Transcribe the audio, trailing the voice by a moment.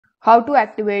How to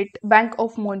activate Bank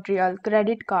of Montreal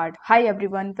credit card. Hi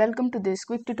everyone, welcome to this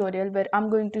quick tutorial where I'm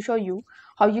going to show you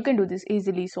how you can do this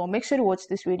easily. So make sure you watch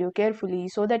this video carefully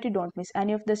so that you don't miss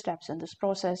any of the steps in this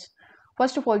process.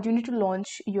 First of all, you need to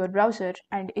launch your browser,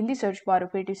 and in the search bar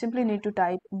of it, you simply need to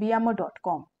type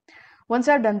bmo.com. Once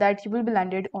I've done that, you will be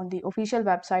landed on the official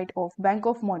website of Bank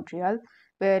of Montreal,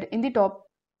 where in the top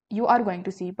you are going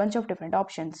to see a bunch of different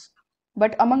options.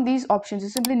 But among these options, you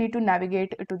simply need to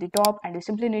navigate to the top and you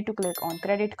simply need to click on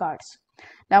credit cards.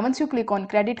 Now, once you click on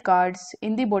credit cards,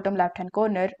 in the bottom left hand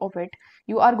corner of it,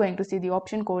 you are going to see the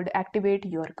option called activate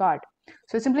your card.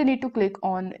 So you simply need to click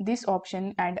on this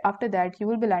option, and after that, you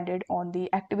will be landed on the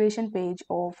activation page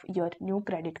of your new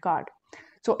credit card.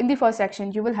 So in the first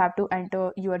section, you will have to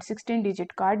enter your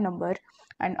 16-digit card number,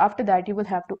 and after that, you will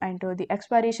have to enter the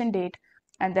expiration date,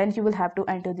 and then you will have to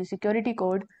enter the security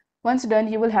code. Once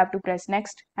done, you will have to press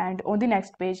next, and on the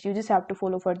next page, you just have to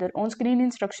follow further on-screen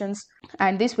instructions,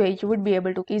 and this way you would be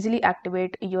able to easily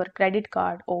activate your credit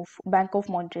card of Bank of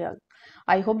Montreal.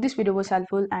 I hope this video was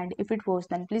helpful, and if it was,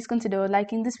 then please consider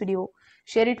liking this video,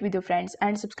 share it with your friends,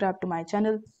 and subscribe to my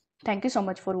channel. Thank you so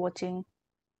much for watching.